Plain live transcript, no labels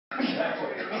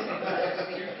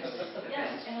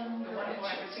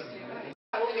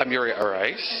I'm Yuri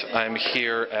Arajs. I'm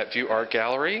here at View Art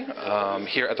Gallery,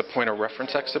 here at the Point of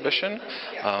Reference exhibition.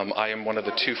 I am one of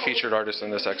the two featured artists in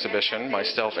this exhibition.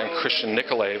 Myself and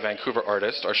Nicolay, Vancouver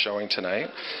artist, are showing tonight.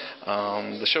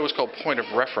 The show is called Point of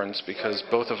Reference because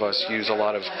both of us use a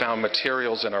lot of found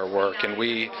materials in our work, and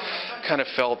we kind of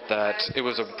felt that it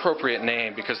was an appropriate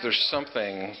name because there's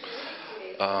something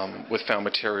with found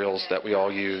materials that we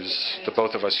all use, the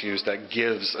both of us use, that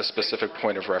gives a specific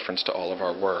point of reference to all of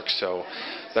our work. So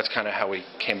that's kind of how we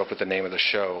came up with the name of the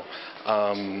show.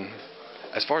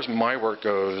 As far as my work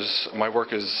goes, my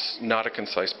work is not a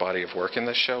concise body of work in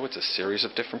this show. It's a series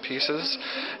of different pieces.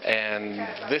 And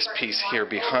this piece here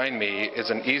behind me is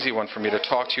an easy one for me to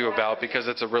talk to you about because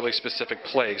it's a really specific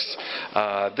place.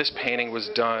 This painting was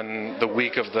done the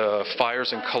week of the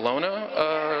fires in Kelowna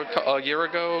a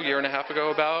year and a half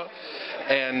ago about.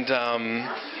 And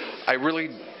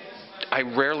I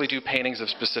rarely do paintings of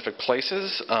specific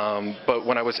places, but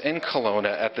when I was in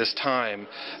Kelowna at this time,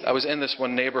 I was in this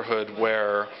one neighborhood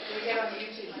where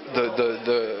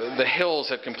the hills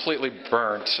had completely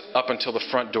burnt up until the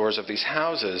front doors of these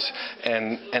houses,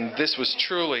 and this was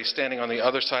truly standing on the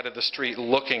other side of the street,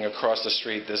 looking across the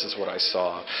street. This is what I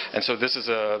saw, and so this is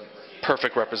a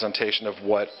perfect representation of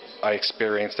what I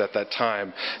experienced at that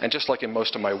time. And just like in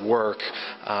most of my work,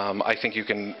 I think you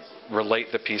can relate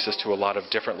the pieces to a lot of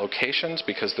different locations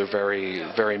because they're very,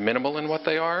 very minimal in what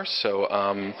they are. So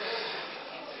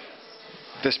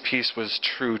this piece was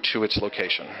true to its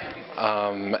location.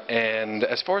 And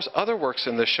as far as other works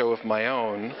in this show of my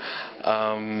own,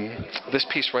 this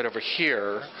piece right over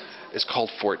here is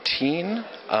called 14.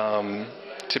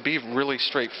 To be really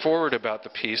straightforward about the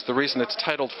piece, the reason it's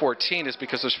titled 14 is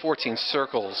because there's 14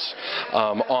 circles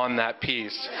on that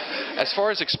piece. As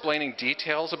far as explaining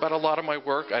details about a lot of my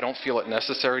work, I don't feel it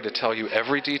necessary to tell you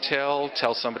every detail,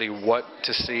 tell somebody what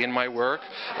to see in my work,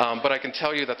 but I can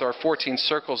tell you that there are 14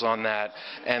 circles on that,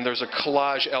 and there's a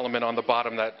collage element on the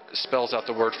bottom that spells out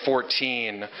the word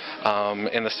 14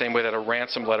 in the same way that a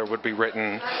ransom letter would be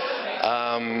written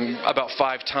about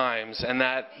 5 times, and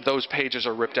those pages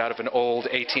are ripped out of an old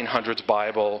 1800s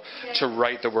Bible to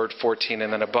write the word 14,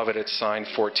 and then above it it's signed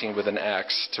 14 with an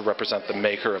X to represent the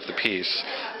maker of the piece.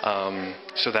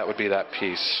 So that would be that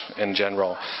piece in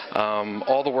general.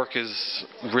 All the work is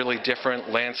really different,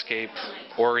 landscape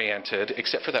oriented,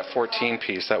 except for that 14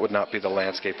 piece. That would not be the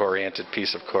landscape oriented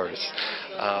piece, of course.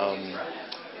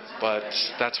 But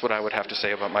that's what I would have to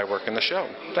say about my work in the show.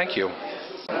 Thank you.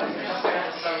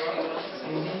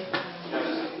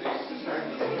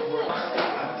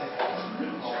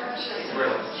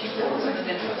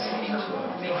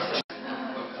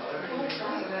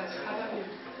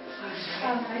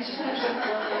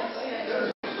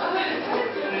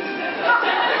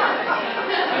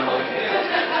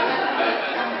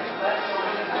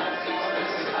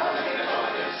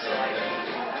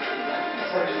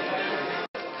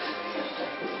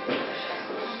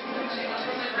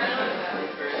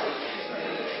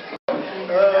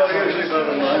 Usually about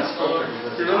a month.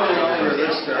 You're really longer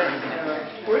this time.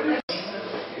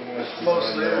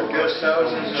 Mostly the guest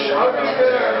houses are out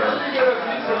there.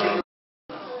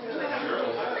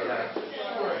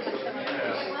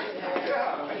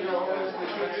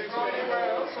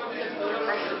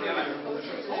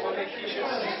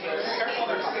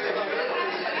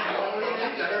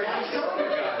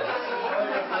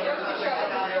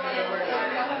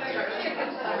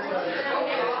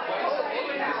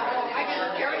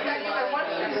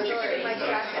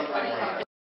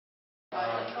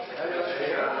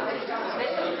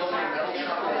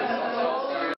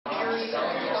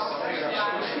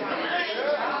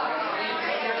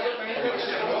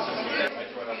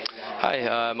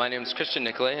 Hi, my name is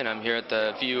Nicolay, and I'm here at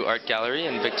the View Art Gallery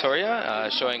in Victoria,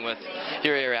 showing with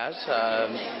Yuri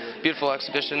Arajs. Beautiful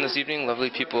exhibition this evening.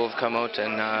 Lovely people have come out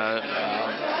and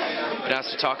been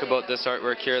asked to talk about this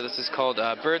artwork here. This is called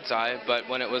Bird's Eye, but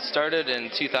when it was started in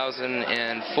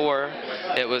 2004,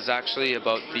 it was actually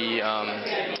about the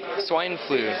swine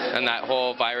flu and that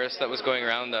whole virus that was going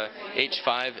around, the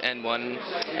H5N1,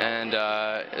 and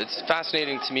it's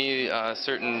fascinating to me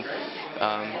certain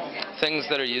things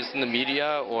that are used in the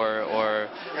media or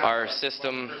our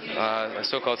system,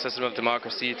 so-called system of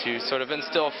democracy, to sort of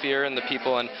instill fear in the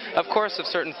people. And of course, if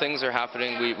certain things are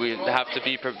happening, we have to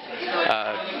be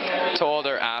told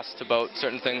or asked about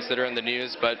certain things that are in the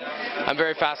news. But I'm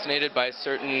very fascinated by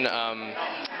certain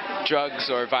drugs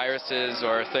or viruses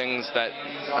or things that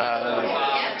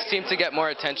seem to get more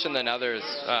attention than others.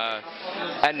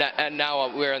 And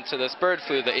now we're into this bird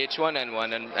flu, the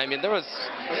H1N1, and I mean,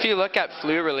 if you look at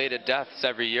flu-related deaths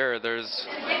every year, there's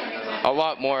a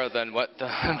lot more than what the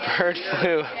bird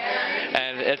flu,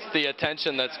 and it's the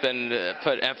attention that's been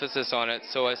put emphasis on it.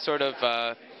 So I sort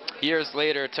of years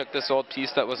later took this old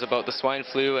piece that was about the swine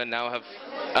flu and now have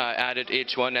added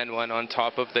H1N1 on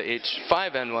top of the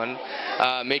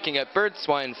H5N1, making it bird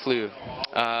swine flu.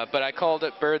 But I called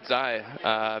it bird's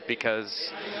eye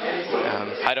because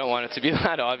I don't want it to be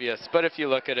that obvious. But if you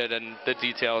look at it and the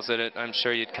details in it, I'm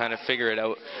sure you'd kind of figure it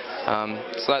out.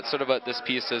 So that's sort of what this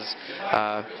piece is.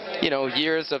 You know,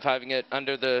 years of having it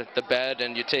under the bed,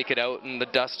 and you take it out, and the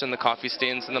dust and the coffee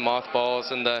stains and the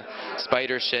mothballs and the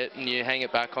spider shit, and you hang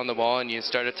it back on the wall and you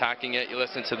start attacking it. You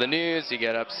listen to the news, you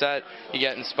get upset, you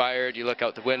get inspired, you look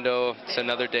out the window, it's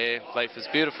another day, life is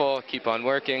beautiful, keep on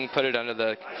working, put it under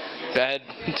the bed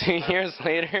 2 years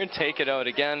later, take it out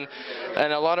again.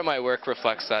 And a lot of my work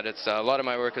reflects that. A lot of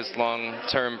my work is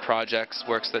long-term projects,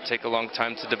 works that take a long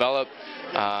time to develop,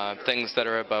 things that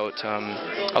are about,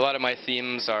 a lot of my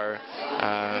themes are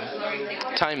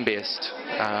time-based,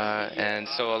 and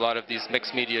so a lot of these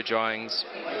mixed media drawings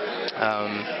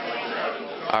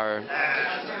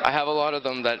I have a lot of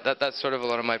them that's sort of a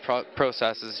lot of my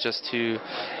process is just to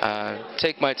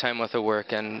take my time with the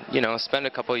work and, you know, spend a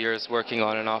couple years working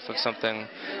on and off of something,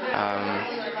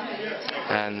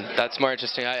 and that's more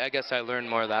interesting. I guess I learn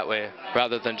more that way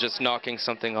rather than just knocking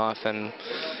something off and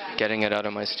getting it out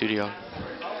of my studio.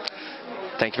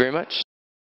 Thank you very much.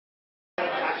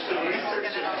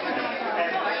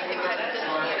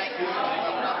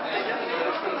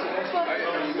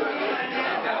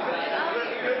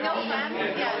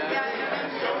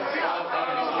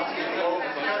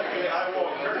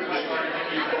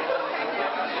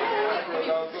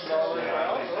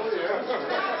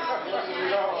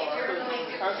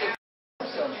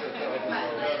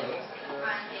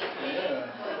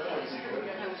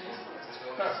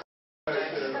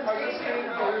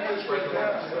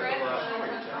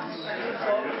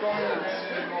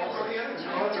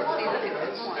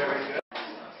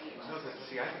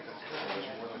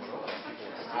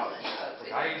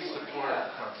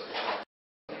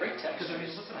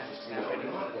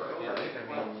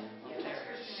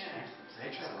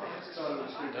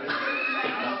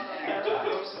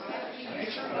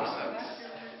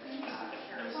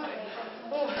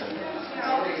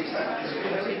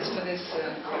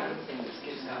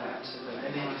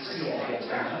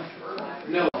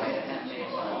 No.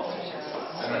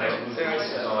 And then I moved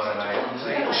this on and I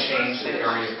changed the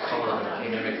area of color and it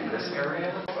came mimicking this area.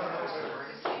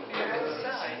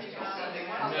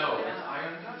 No, it's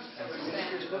iron dust.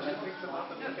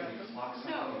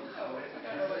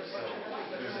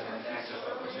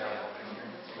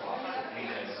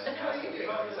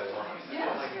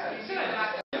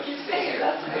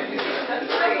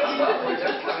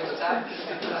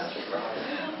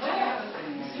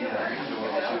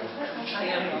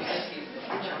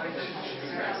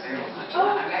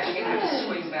 I'm actually going to have to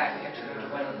swing back. We have to go to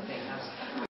one other thing.